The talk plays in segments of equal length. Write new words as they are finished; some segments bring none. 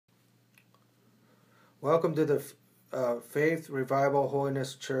Welcome to the Faith Revival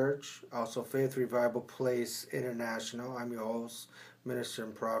Holiness Church, also Faith Revival Place International. I'm your host, Minister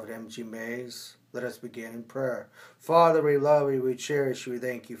and Prophet M.G. Mays. Let us begin in prayer. Father, we love you, we cherish you, we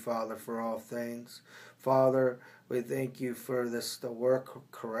thank you, Father, for all things. Father, we thank you for this to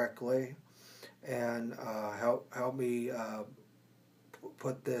work correctly, and help me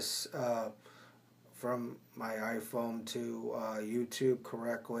put this from my iPhone to YouTube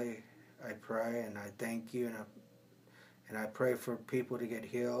correctly. I pray and I thank you, and I pray for people to get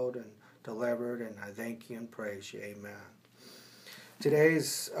healed and delivered, and I thank you and praise you. Amen.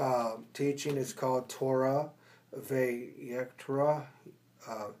 Today's teaching is called Torah, Vayikra.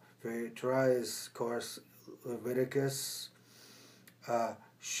 Vayikra is, of course, Leviticus.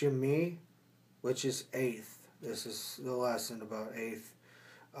 Shemi, which is eighth. This is the lesson about eighth.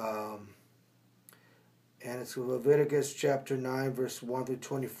 And it's Leviticus chapter 9, verse 1 through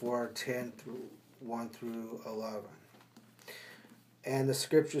 24, 10 through 1 through 11. And the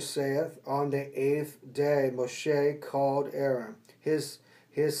scripture saith, On the 8th day Moshe called Aaron, his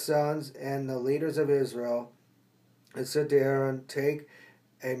sons, and the leaders of Israel, and said to Aaron, Take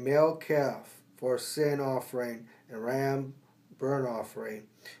a male calf for a sin offering, and ram burnt offering,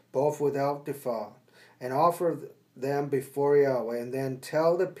 both without defile, and offer them before Yahweh, and then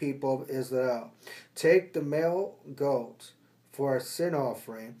tell the people of Israel, Take the male goat for a sin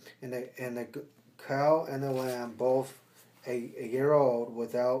offering, and the cow and the lamb, both a year old,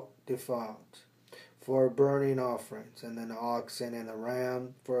 without defile, for burning offerings, and then the oxen and the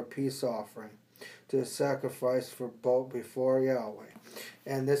ram for a peace offering, to sacrifice for both before Yahweh.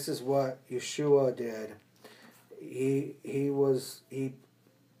 And this is what Yeshua did. He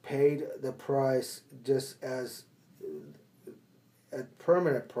paid the price, just as a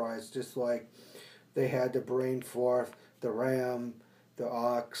permanent price, just like they had to bring forth the ram, the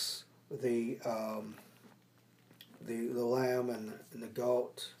ox, the lamb, and the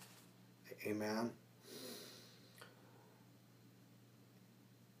goat. Amen.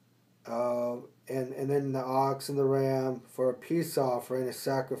 And then the ox and the ram for a peace offering, a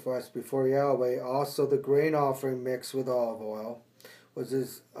sacrifice before Yahweh. Also the grain offering mixed with olive oil, was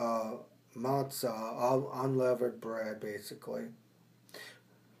his matzah, unleavened bread, basically.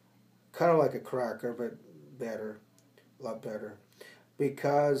 Kind of like a cracker, but better, a lot better.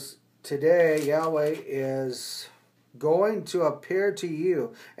 Because today Yahweh is going to appear to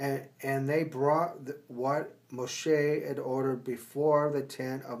you, and they brought what Moshe had ordered before the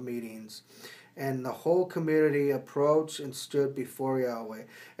tent of meetings. And the whole community approached and stood before Yahweh.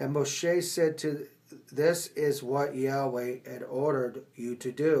 And Moshe said to This is what Yahweh had ordered you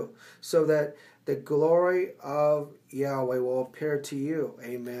to do, so that the glory of Yahweh will appear to you.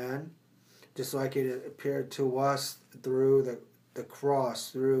 Amen. Just like it appeared to us through the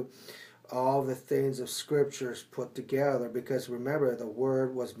cross, through all the things of Scriptures put together. Because remember, the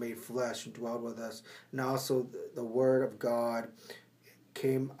Word was made flesh and dwelled with us. And also the Word of God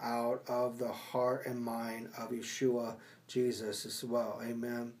came out of the heart and mind of Yeshua, Jesus, as well.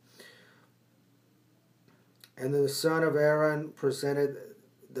 Amen. And the son of Aaron presented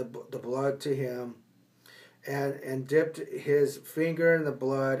the blood to him, and dipped his finger in the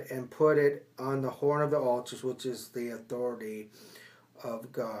blood and put it on the horn of the altar, which is the authority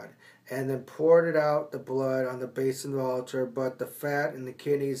of God, and then poured it out, the blood, on the base of the altar. But the fat and the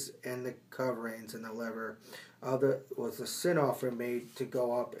kidneys and the coverings and the liver was the sin offering made to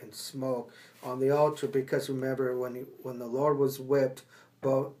go up and smoke on the altar. Because remember, when the Lord was whipped,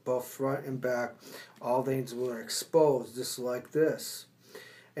 both front and back, all things were exposed, just like this.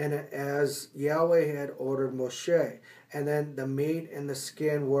 And as Yahweh had ordered Moshe. And then the meat and the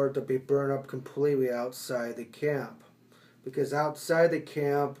skin were to be burned up completely outside the camp. Because outside the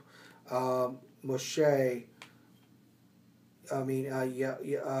camp, Yeshua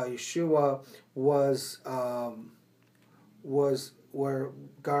was where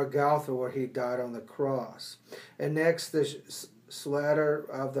Golgotha, where he died on the cross. And next, the slaughter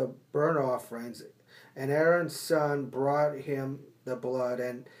of the burnt offerings. And Aaron's son brought him the blood,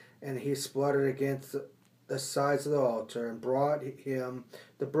 and he splattered against the sides of the altar, and brought him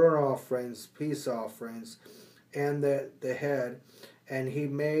the burnt offerings, peace offerings, and the head, and he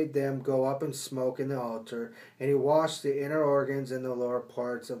made them go up and smoke in the altar. And he washed the inner organs and the lower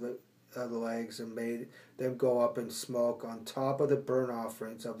parts of the legs, and made them go up and smoke on top of the burnt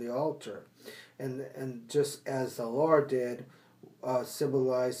offerings of the altar. And just as the Lord did,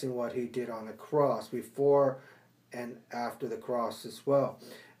 symbolizing what he did on the cross, before and after the cross as well.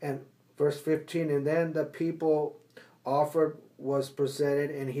 And verse 15, and then the people offered was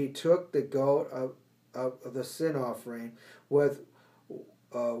presented, and he took the goat of the sin offering with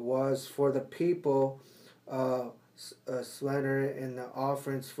was for the people slander in the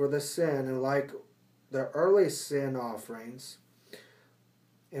offerings for the sin, and like the early sin offerings.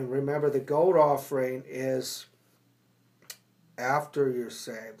 And remember, the goat offering is after you're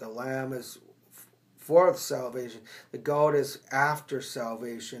saved. The lamb is for salvation. The goat is after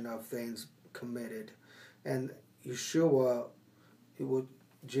salvation of things committed. And Yeshua,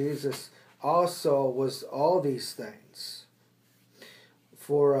 Jesus also was all these things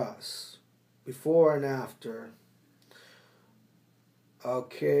for us, before and after.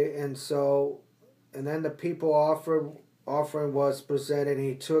 Okay, and then the people offering was presented, and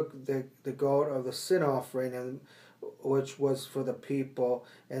he took the goat of the sin offering, and which was for the people,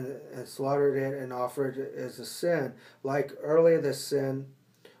 and slaughtered it and offered it as a sin, like earlier the sin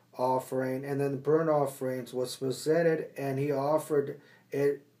offering. And then the burnt offerings was presented, and he offered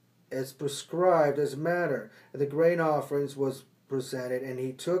it as prescribed as manner. And the grain offerings was presented, and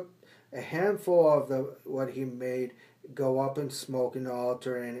he took a handful of what he made go up in smoke in the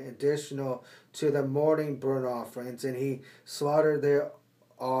altar, and additional to the morning burnt offerings. And he slaughtered the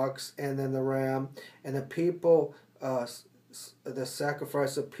ox and then the ram, and the people the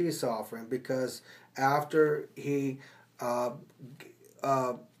sacrifice of peace offering, because after he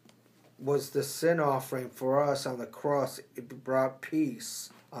was the sin offering for us on the cross, it brought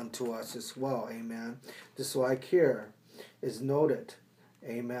peace unto us as well. Amen. Just like here is noted.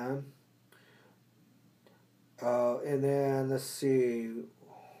 Amen. And then let's see,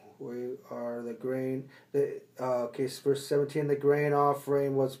 we are the grain. Verse 17. The grain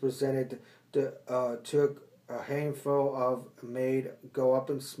offering was presented. Took a handful of made go up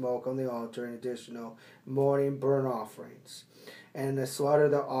in smoke on the altar, and additional morning burnt offerings. And they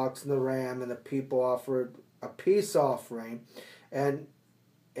slaughtered the ox and the ram, and the people offered a peace offering, and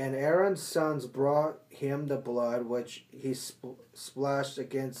Aaron's sons brought him the blood, which he splashed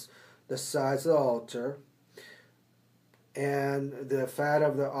against the sides of the altar, and the fat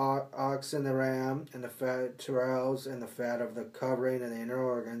of the ox and the ram, and the fat of tails, and the fat of the covering and the inner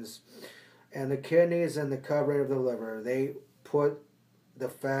organs, and the kidneys and the covering of the liver. They put the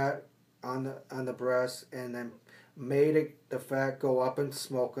fat on the breast, and then made the fat go up in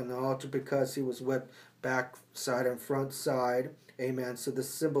smoke on the altar, because he was whipped back side and front side. Amen. So this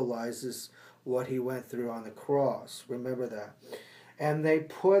symbolizes what he went through on the cross. Remember that. And they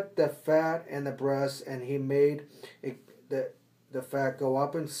put the fat and the breast, and he made the fat go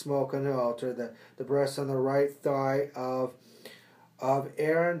up in smoke on the altar. The breast on the right thigh of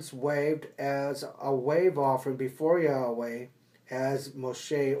Aaron's waved as a wave offering before Yahweh, as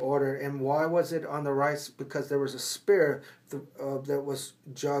Moshe ordered. And why was it on the right? Because there was a spear that was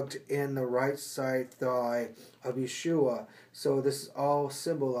jugged in the right side thigh of Yeshua. So this all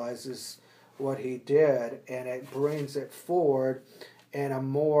symbolizes what he did, and it brings it forward in a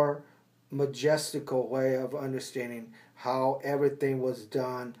more majestical way of understanding how everything was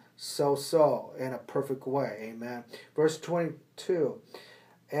done so in a perfect way. Amen. Verse 22.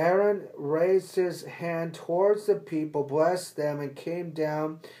 Aaron raised his hand towards the people, blessed them, and came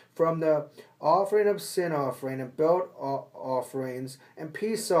down from the offering of sin offering and burnt offerings and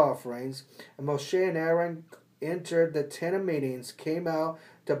peace offerings. And Moshe and Aaron entered the tent of meetings, came out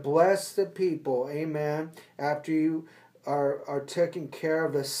to bless the people. Amen. After you are taking care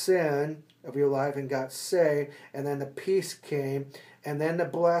of the sin of your life and got saved, and then the peace came, and then the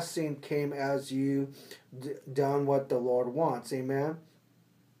blessing came as you done what the Lord wants. Amen.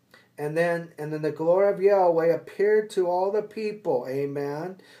 And then the glory of Yahweh appeared to all the people.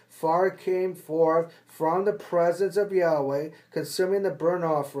 Amen. Fire came forth from the presence of Yahweh, consuming the burnt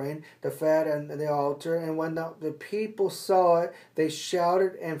offering, the fat, and the altar. And when the people saw it, they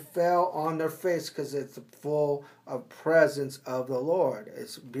shouted and fell on their face, because it's full of presence of the Lord.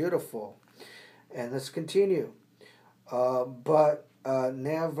 It's beautiful. And let's continue. But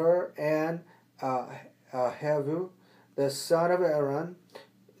Never and Hevu, the son of Aaron,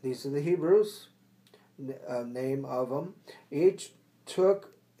 these are the Hebrews, name of them, each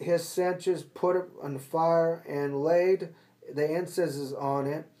took his censers, put it on fire, and laid the incenses on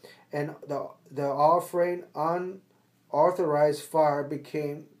it, and the offering unauthorized fire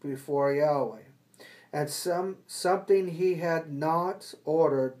became before Yahweh. And something he had not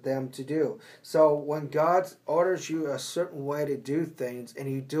ordered them to do. So when God orders you a certain way to do things,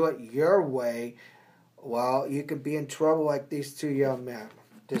 and you do it your way, well, you can be in trouble like these two young men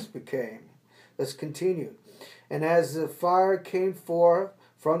just became. Let's continue. And as the fire came forth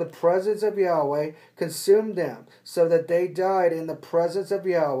from the presence of Yahweh, consumed them, so that they died in the presence of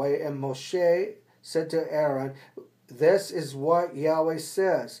Yahweh. And Moshe said to Aaron, "This is what Yahweh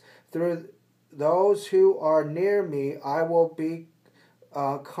says, through those who are near me, I will be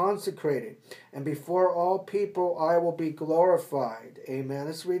consecrated, and before all people I will be glorified. Amen.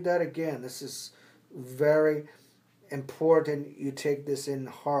 Let's read that again. This is very important. You take this in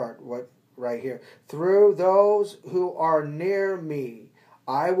heart. What right here? Through those who are near me,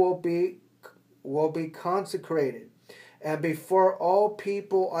 I will be consecrated, and before all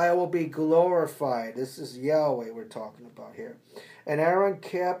people I will be glorified. This is Yahweh we're talking about here. And Aaron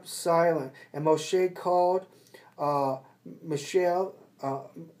kept silent, and Moshe called Mishael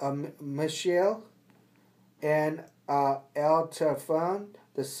and Eltaphan,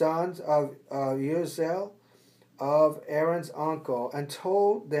 the sons of Uziel, of Aaron's uncle, and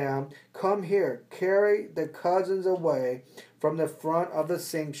told them, "Come here, carry the cousins away from the front of the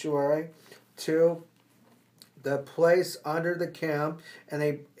sanctuary to the place under the camp," and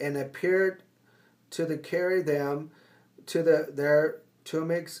they appeared to carry them to their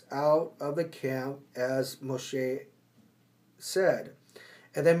tunics out of the camp, as Moshe said.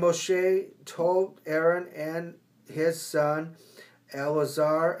 And then Moshe told Aaron and his son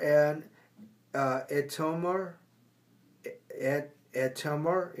Eleazar and Itamar,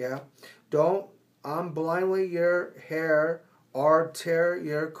 don't unblindly your hair or tear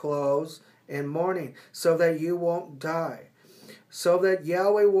your clothes in mourning, so that you won't die, so that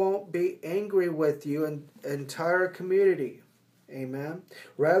Yahweh won't be angry with you and entire community. Amen.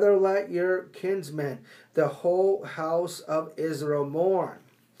 Rather let your kinsmen, the whole house of Israel, mourn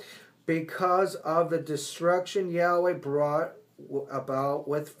because of the destruction Yahweh brought about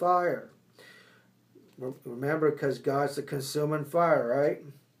with fire. Remember, because God's the consuming fire, right?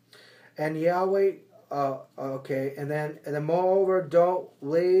 And Yahweh, and then moreover, don't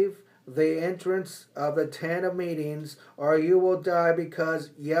leave the entrance of the tent of meetings, or you will die,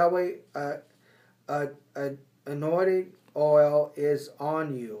 because Yahweh anointing oil is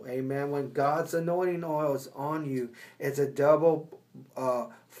on you. Amen. When God's anointing oil is on you, it's a double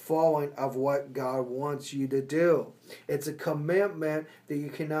falling of what God wants you to do. It's a commitment that you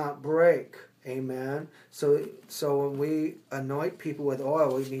cannot break. Amen. So when we anoint people with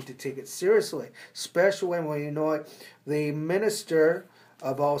oil, we need to take it seriously, especially when we anoint the minister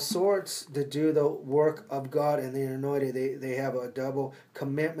of all sorts to do the work of God, and the anointed. They have a double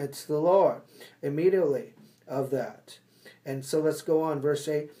commitment to the Lord immediately of that. And so let's go on, verse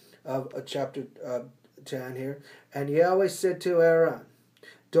 8 of chapter 10 here. And Yahweh said to Aaron,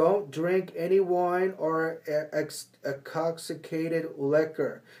 "Don't drink any wine or intoxicated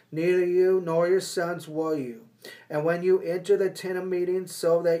liquor, neither you nor your sons will you. And when you enter the tent of meeting,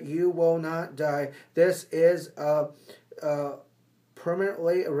 so that you will not die, this is a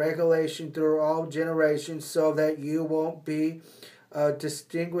permanently a regulation through all generations, so that you won't be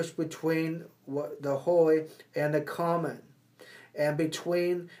distinguished between the holy and the common, and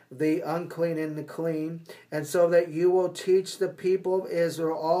between the unclean and the clean, and so that you will teach the people of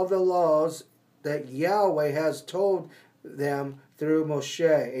Israel all the laws that Yahweh has told them through Moshe."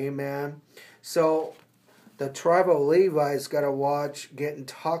 Amen. So the tribe of Levi's got to watch get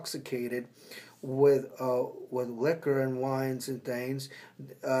intoxicated with liquor and wines and things.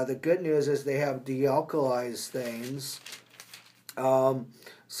 The good news is they have dealkalized things.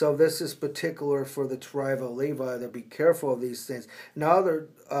 So this is particular for the tribe of Levi, to be careful of these things. Now, other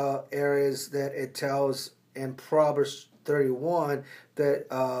areas that it tells in Proverbs 31 that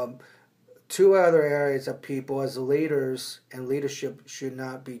two other areas of people as leaders and leadership should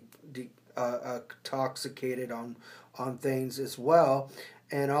not be intoxicated on things as well.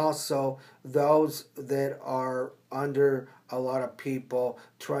 And also those that are under a lot of people,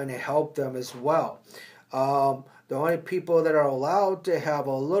 trying to help them as well. The only people that are allowed to have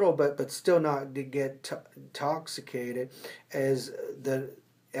a little bit but still not to get intoxicated is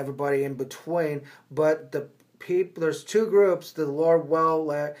everybody in between. But the people, there's two groups the Lord will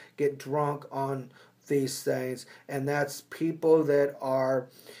let get drunk on these things, and that's people that are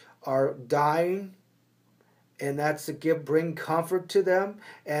dying, and that's to bring comfort to them.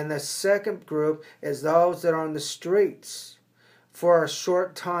 And the second group is those that are on the streets for a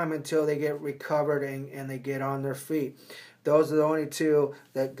short time until they get recovered and they get on their feet. Those are the only two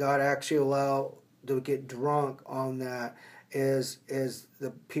that God actually allowed to get drunk on that, is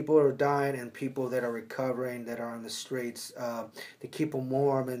the people who are dying and people that are recovering, that are on the streets, to keep them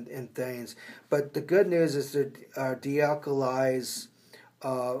warm and things. But the good news is that dealkalized,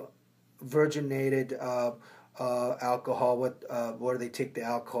 virginated alcohol, where they take the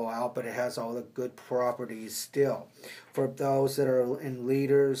alcohol out, but it has all the good properties still. For those that are in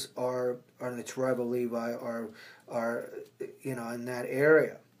leaders or in the tribe of Levi are in that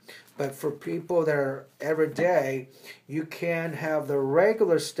area. But for people that are every day, you can have the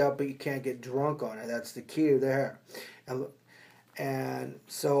regular stuff, but you can't get drunk on it. That's the key there. And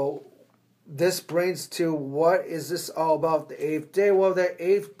so this brings to, what is this all about, the eighth day? Well, the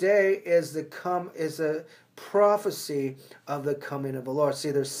eighth day is a prophecy of the coming of the Lord.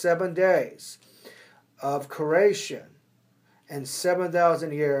 See, there's 7 days of creation and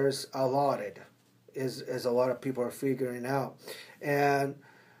 7,000 years allotted, is a lot of people are figuring out. And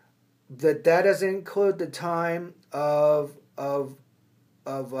that doesn't include the time of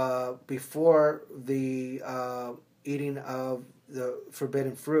before the eating of the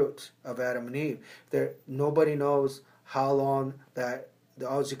forbidden fruit of Adam and Eve. Nobody knows how long that.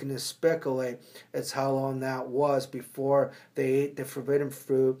 All you can speculate is how long that was before they ate the forbidden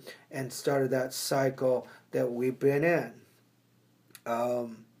fruit and started that cycle that we've been in.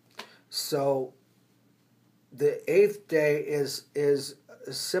 So the eighth day is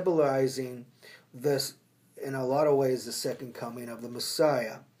symbolizing this, in a lot of ways, the second coming of the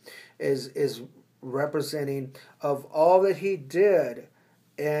Messiah, is representing of all that he did,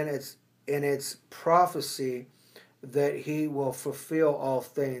 and its prophecy that he will fulfill all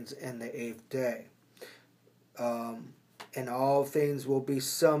things in the eighth day. And all things will be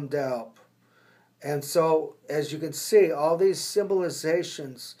summed up. And so, as you can see, all these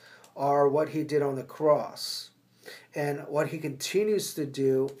symbolizations are what he did on the cross and what he continues to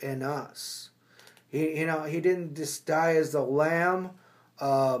do in us. He didn't just die as the lamb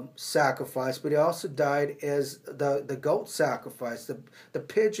sacrifice, but he also died as the goat sacrifice, the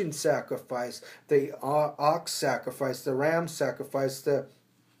pigeon sacrifice, the ox sacrifice, the ram sacrifice, the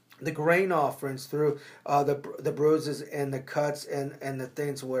grain offerings through the bruises and the cuts and the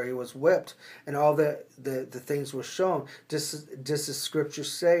things where he was whipped, and all the things were shown. Just as Scripture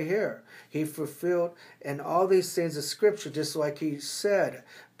say here, he fulfilled, and all these things of Scripture, just like he said,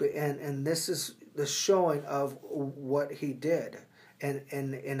 and this is the showing of what he did. And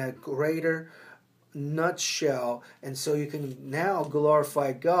in a greater nutshell, and so you can now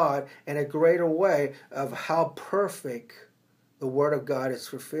glorify God in a greater way of how perfect the Word of God is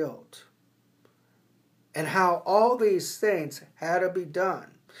fulfilled, and how all these things had to be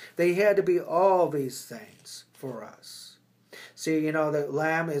done. They had to be all these things for us. See, the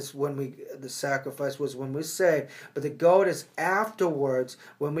lamb is the sacrifice was when we say, but the goat is afterwards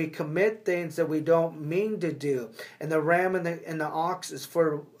when we commit things that we don't mean to do. And the ram and the ox is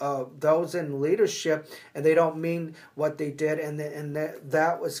for those in leadership, and they don't mean what they did, and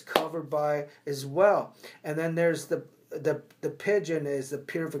that was covered by as well. And then there's the pigeon is the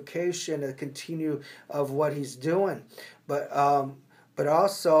purification and continue of what he's doing, but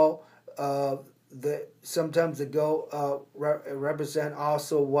also sometimes the goat represent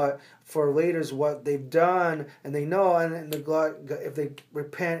also what for leaders what they've done, and they know, and if they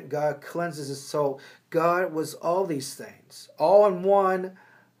repent, God cleanses us. So God was all these things, all in one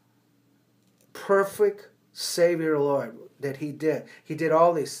perfect Savior Lord that He did. He did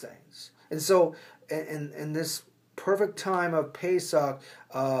all these things, and so in this perfect time of Pesach,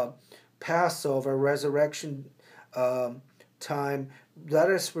 Passover, resurrection time, let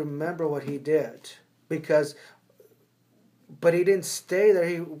us remember what He did. But He didn't stay there.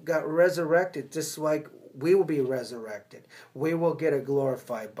 He got resurrected, just like we will be resurrected. We will get a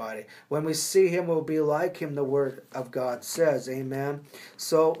glorified body. When we see Him, we'll be like Him, the Word of God says. Amen.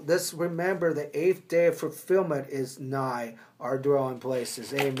 So let's remember the eighth day of fulfillment is nigh our dwelling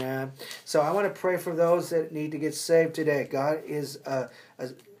places. Amen. So I want to pray for those that need to get saved today. God is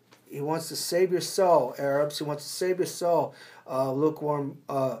He wants to save your soul, Arabs. He wants to save your soul, lukewarm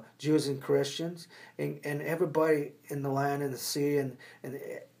Jews and Christians, and everybody in the land and the sea. And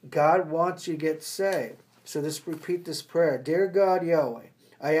God wants you to get saved. So just repeat this prayer. Dear God, Yahweh,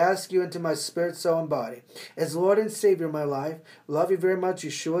 I ask you into my spirit, soul, and body. As Lord and Savior of my life, love you very much,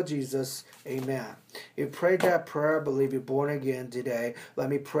 Yeshua Jesus. Amen. You prayed that prayer, I believe you're born again today. Let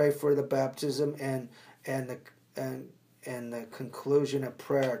me pray for the baptism and the conclusion of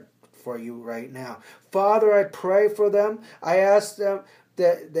prayer for you right now. Father, I pray for them. I ask them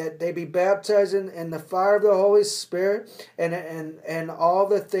that they be baptized in the fire of the Holy Spirit, and all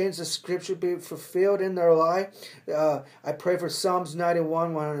the things of Scripture be fulfilled in their life. I pray for Psalms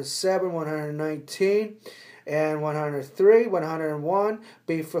 91, 107, 119, and 103, 101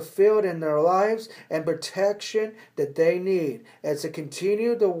 be fulfilled in their lives, and protection that they need as they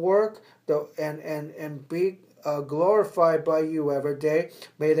continue to work and be glorified by you every day.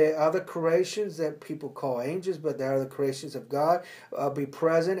 May the other creations that people call angels, but they are the creations of God, be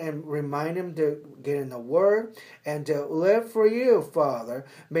present and remind them to get in the Word and to live for you, Father.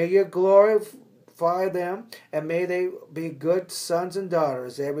 May you glorify them, and may they be good sons and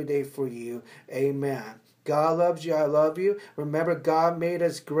daughters every day for you. Amen. God loves you. I love you. Remember, God made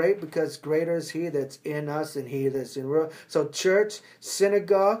us great because greater is He that's in us than he that's in the world. So church,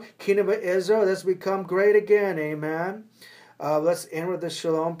 synagogue, kingdom of Israel, let's become great again. Amen. Let's end with the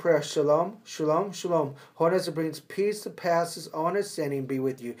shalom prayer. Shalom, shalom, shalom. Holiness that brings peace that passes all understanding be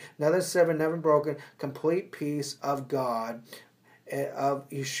with you. Another seven, never broken, complete peace of God, of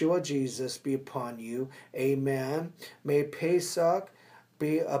Yeshua Jesus be upon you. Amen. May Pesach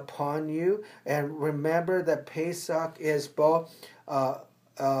be upon you. And remember that Pesach is both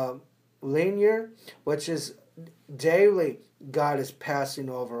linear, which is daily God is passing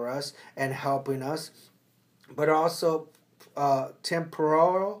over us and helping us, but also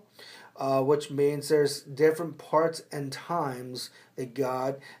temporal, which means there's different parts and times that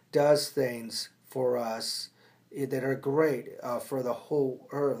God does things for us that are great for the whole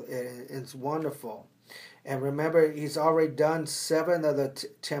earth. It's wonderful. And remember, He's already done 7 of the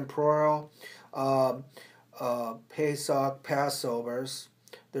temporal Pesach Passovers.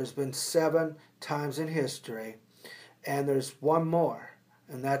 There's been 7 times in history, and there's one more.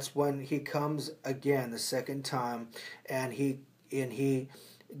 And that's when He comes again, the second time, and he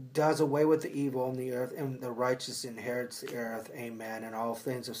does away with the evil in the earth, and the righteous inherits the earth. Amen. And all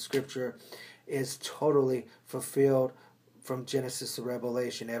things of Scripture is totally fulfilled from Genesis to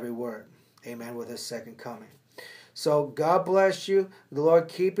Revelation, every word. Amen. With His second coming. So God bless you. The Lord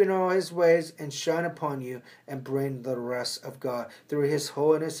keep in all His ways and shine upon you and bring the rest of God through His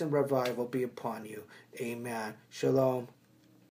holiness and revival be upon you. Amen. Shalom.